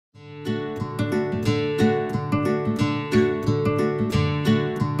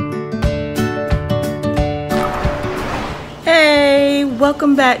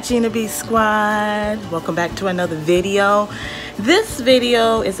Welcome back, Gina B Squad. Welcome back to another video. This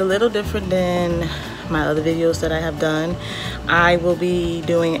video is a little different than my other videos that I have done. I will be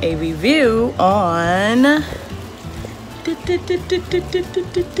doing a review on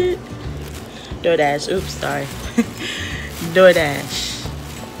DoorDash. Oops, sorry.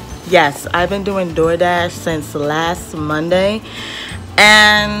 DoorDash. Yes, I've been doing DoorDash since last Monday,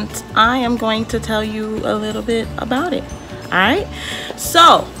 and I am going to tell you a little bit about it. All right,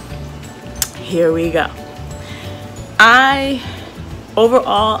 so here we go.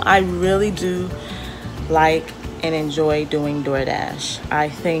 Overall, I really do like and enjoy doing DoorDash. I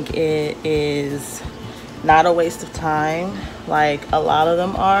think it is not a waste of time like a lot of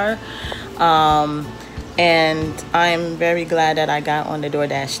them are. And I'm very glad that I got on the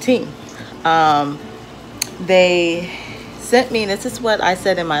DoorDash team. They sent me, this is what I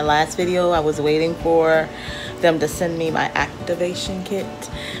said in my last video, I was waiting for them to send me my activation kit.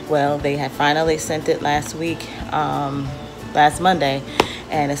 Well, they had finally sent it last week, last Monday,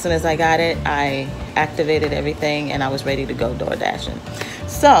 and as soon as I got it, I activated everything and I was ready to go door dashing.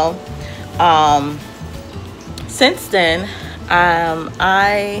 So since then,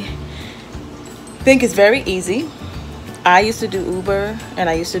 I think it's very easy. I used to do Uber and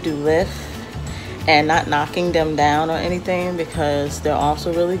I used to do Lyft, and not knocking them down or anything because they're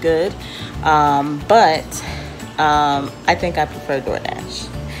also really good, but I think I prefer DoorDash.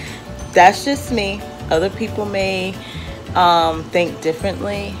 That's just me. Other people may think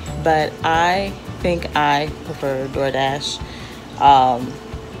differently, but I think I prefer DoorDash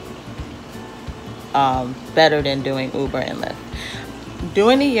better than doing Uber and Lyft.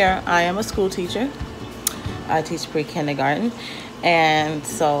 During the year, I am a school teacher. I teach pre-kindergarten, and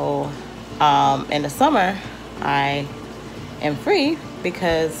so in the summer I am free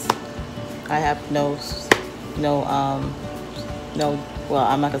because I have well,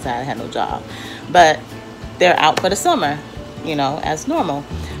 I'm not gonna say I had no job, but they're out for the summer, you know, as normal.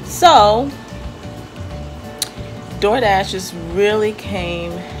 So DoorDash just really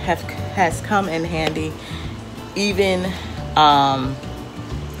has come in handy, even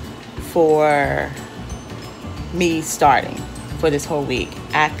for me starting for this whole week.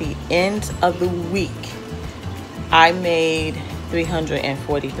 At the end of the week, I made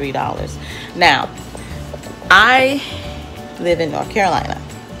 $343. Now, I live in North Carolina.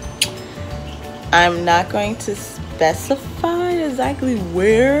 I'm not going to specify exactly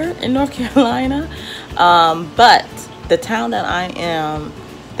where in North Carolina, but the town that I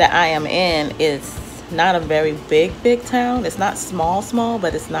am in is not a very big town. It's not small,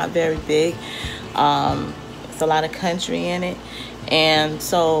 but it's not very big. It's a lot of country in it, and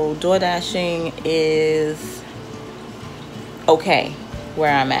so door dashing is okay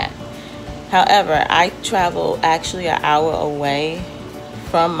where I'm at. However, I travel actually an hour away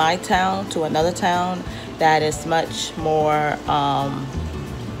from my town to another town that is much more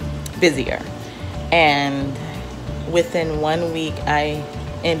busier, and within 1 week I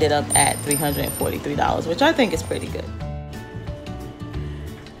ended up at $343, which I think is pretty good.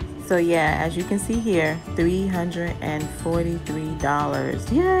 So yeah, as you can see here,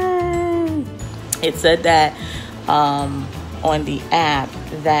 $343. Yay! It said that on the app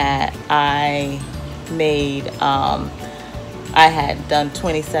that I made, I had done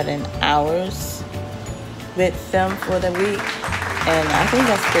 27 hours with them for the week, and I think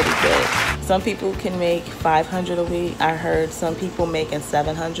that's pretty good. Some people can make 500 a week. I heard some people making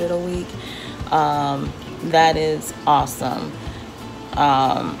 700 a week. That is awesome.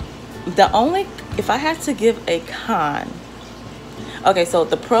 If I had to give a con, okay, so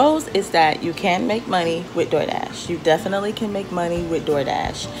the pros is that you can make money with DoorDash. You definitely can make money with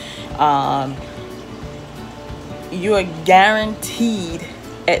DoorDash. You are guaranteed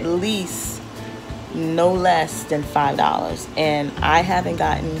at least no less than $5, and I haven't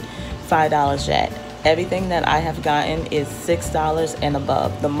gotten $5 yet. Everything that I have gotten is $6 and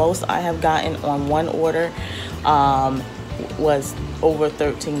above. The most I have gotten on one order was over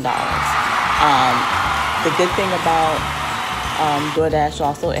 $13. The good thing about DoorDash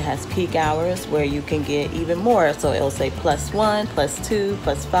also, it has peak hours where you can get even more. So it'll say +1, +2,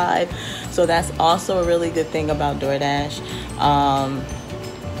 +5. So that's also a really good thing about DoorDash.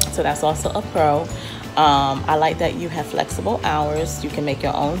 So that's also a pro. I like that you have flexible hours. You can make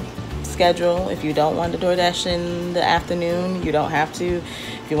your own schedule. If you don't want to DoorDash in the afternoon, you don't have to.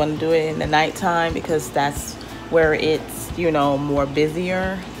 If you want to do it in the nighttime, because that's where it's, you know, more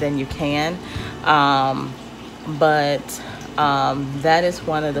busier, then you can. But that is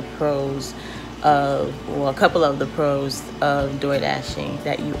one of the pros of, well, a couple of the pros of DoorDashing,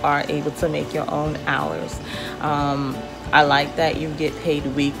 that you are able to make your own hours. I like that you get paid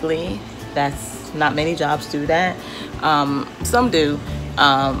weekly. That's not many jobs do that. Some do,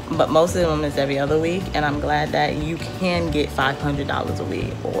 but most of them is every other week. And I'm glad that you can get $500 a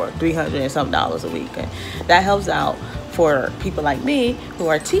week or $300 and some dollars a week. And that helps out for people like me who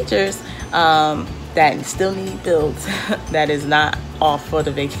are teachers that still need bills. That is not off for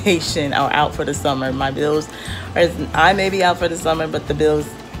the vacation or out for the summer. My bills I may be out for the summer, but the bills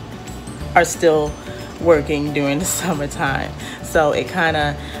are still working during the summertime. So it kind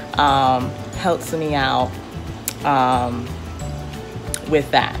of helps me out with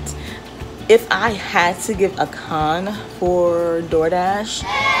that. If I had to give a con for DoorDash,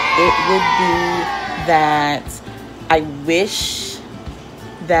 it would be that I wish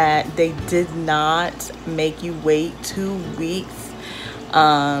that they did not make you wait 2 weeks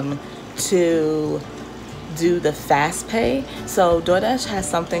to do the fast pay. So DoorDash has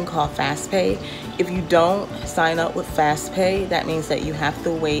something called fast pay. If you don't sign up with fast pay, that means that you have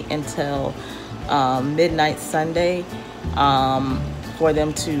to wait until midnight Sunday for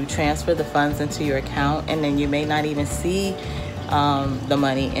them to transfer the funds into your account, and then you may not even see the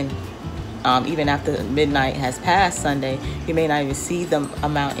money. And even after midnight has passed Sunday, you may not even see the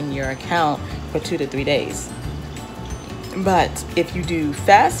amount in your account for 2 to 3 days. But if you do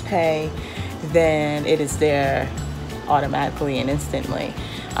fast pay, then it is there automatically and instantly.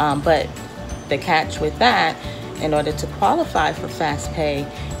 But the catch with that, in order to qualify for fast pay,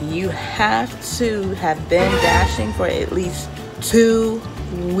 you have to have been dashing for at least 2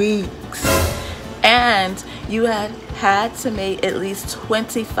 weeks, and you had to make at least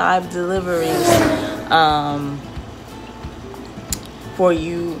 25 deliveries for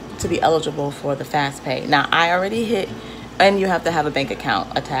you to be eligible for the fast pay. Now, I already hit, and you have to have a bank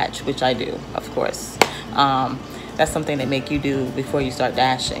account attached, which I do, of course. That's something they make you do before you start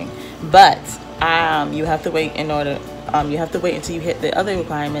dashing. But you have to wait you have to wait until you hit the other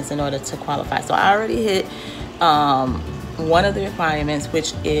requirements in order to qualify. So I already hit one of the requirements,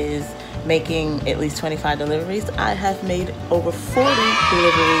 which is making at least 25 deliveries. I have made over 40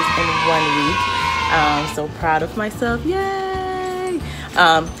 deliveries in 1 week. So proud of myself, yay!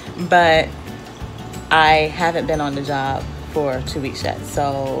 But I haven't been on the job for 2 weeks yet.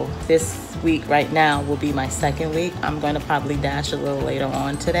 So this week right now will be my second week. I'm going to probably dash a little later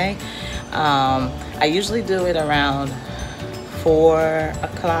on today. I usually do it around 4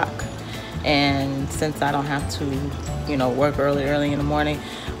 o'clock, and since I don't have to, work early in the morning,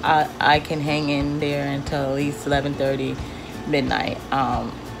 I can hang in there until at least 11:30 midnight.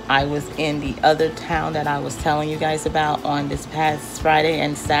 I was in the other town that I was telling you guys about on this past Friday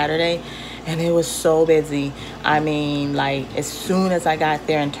and Saturday, and it was so busy. I mean, like, as soon as I got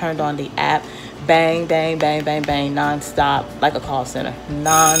there and turned on the app, bang, bang, bang, bang, bang, nonstop, like a call center,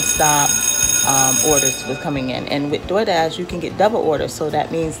 nonstop orders were coming in. And with DoorDash, you can get double orders. So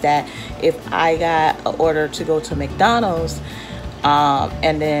that means that if I got an order to go to McDonald's,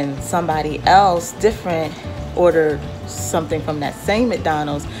 and then somebody else different ordered something from that same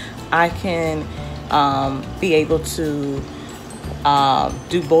McDonald's, I can be able to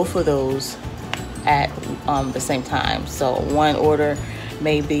do both of those at the same time. So one order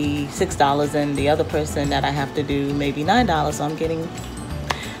may be $6 and the other person that I have to do maybe $9. So I'm getting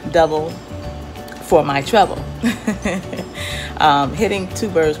double for my trouble. Hitting 2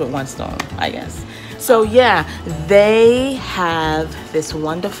 birds with 1 stone, I guess. So yeah, they have this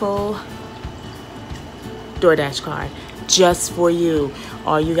wonderful DoorDash card just for you.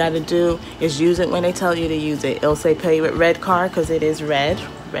 All you got to do is use it when they tell you to use it. It'll say pay with red card because it is red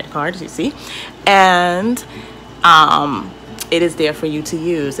card, you see. And it is there for you to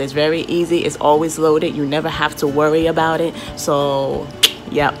use. It's very easy. It's always loaded. You never have to worry about it. So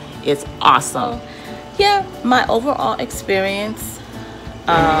yeah, it's awesome. Yeah, my overall experience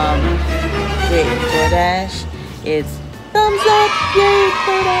with DoorDash is thumbs up. Yay,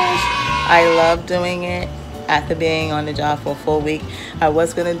 DoorDash. I love doing it after being on the job for a full week. I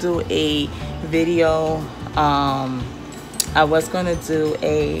was gonna do a video. I was gonna do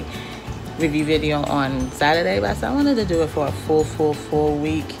a review video on Saturday, but I said I wanted to do it for a full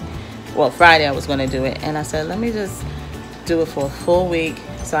week. Well, Friday I was gonna do it, and I said let me just do it for a full week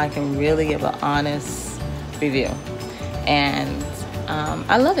so I can really give an honest review. And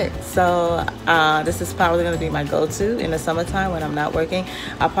I love it. So this is probably going to be my go-to in the summertime when I'm not working.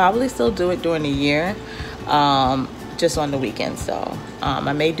 I'll probably still do it during the year, just on the weekends. So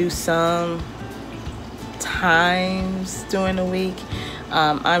I may do some times during the week.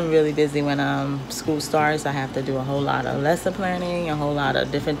 I'm really busy when school starts. I have to do a whole lot of lesson planning, a whole lot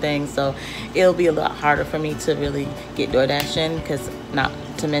of different things. So it'll be a lot harder for me to really get DoorDash in, because not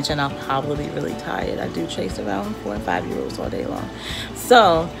to mention I'll probably be really tired. I do chase around 4 and 5-year-olds all day long.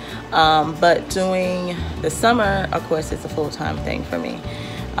 So, but doing the summer, of course, it's a full-time thing for me.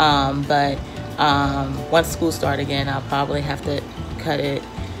 But once school starts again, I'll probably have to cut it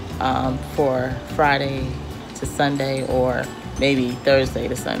for Friday to Sunday, or maybe Thursday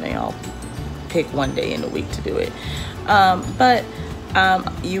to Sunday. I'll pick one day in the week to do it. But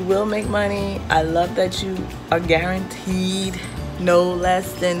you will make money. I love that you are guaranteed no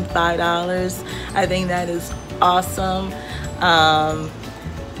less than $5. I think that is awesome,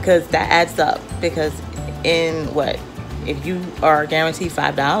 because that adds up. Because if you are guaranteed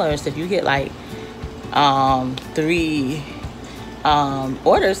 $5, if you get like 3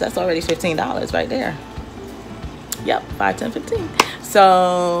 orders, that's already $15 right there. Yep, 5, 10, 15.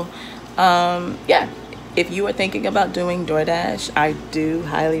 So yeah, if you are thinking about doing DoorDash, I do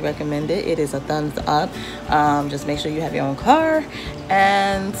highly recommend it. It is a thumbs up. Just make sure you have your own car,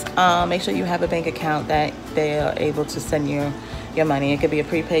 and make sure you have a bank account that they are able to send you your money. It could be a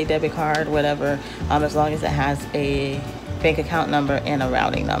prepaid debit card, whatever, as long as it has a bank account number and a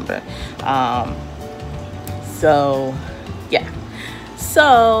routing number. So yeah,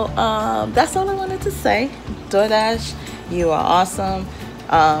 so that's all I wanted to say. DoorDash, you are awesome.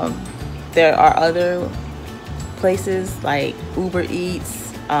 There are other places like Uber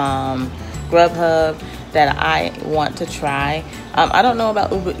Eats, Grubhub, that I want to try. I don't know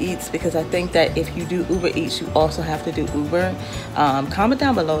about Uber Eats, because I think that if you do Uber Eats, you also have to do Uber. Comment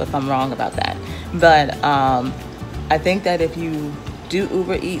down below if I'm wrong about that. But I think that if you do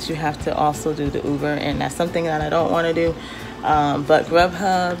Uber Eats, you have to also do the Uber, and that's something that I don't want to do. But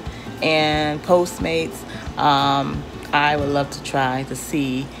Grubhub and Postmates, I would love to try to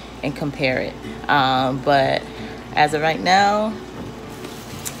see and compare it. But as of right now,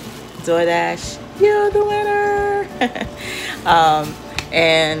 DoorDash, you're the winner.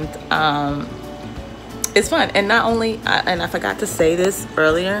 It's fun. And not only, and I forgot to say this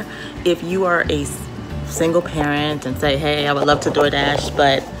earlier, if you are a single parent and say, hey, I would love to DoorDash,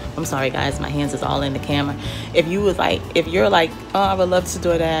 but I'm sorry guys, my hands is all in the camera. If you're like, oh, I would love to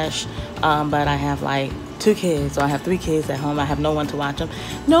DoorDash, but I have like 2 kids, or I have 3 kids at home, I have no one to watch them,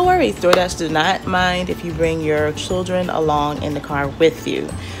 no worries. DoorDash do not mind if you bring your children along in the car with you.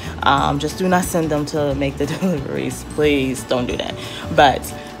 Just do not send them to make the deliveries. Please don't do that. But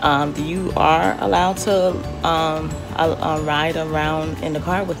you are allowed to ride around in the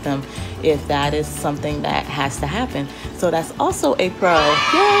car with them if that is something that has to happen. So that's also a pro.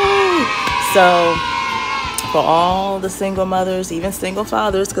 Yay! So for all the single mothers, even single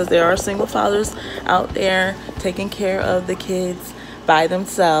fathers, because there are single fathers out there taking care of the kids by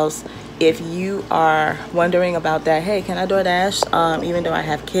themselves, if you are wondering about that, hey, can I DoorDash even though I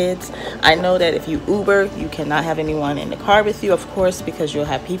have kids? I know that if you Uber, you cannot have anyone in the car with you, of course, because you'll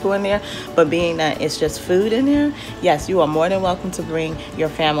have people in there. But being that it's just food in there, yes, you are more than welcome to bring your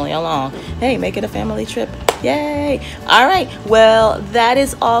family along. Hey, make it a family trip. Yay. All right, well, that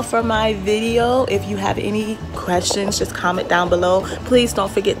is all for my video. If you have any questions, just comment down below. Please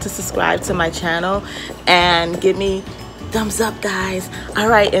don't forget to subscribe to my channel and give me thumbs up, guys. All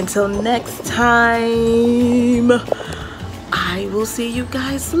right, until next time, I will see you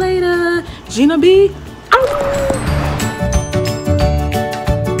guys later. Gina B out.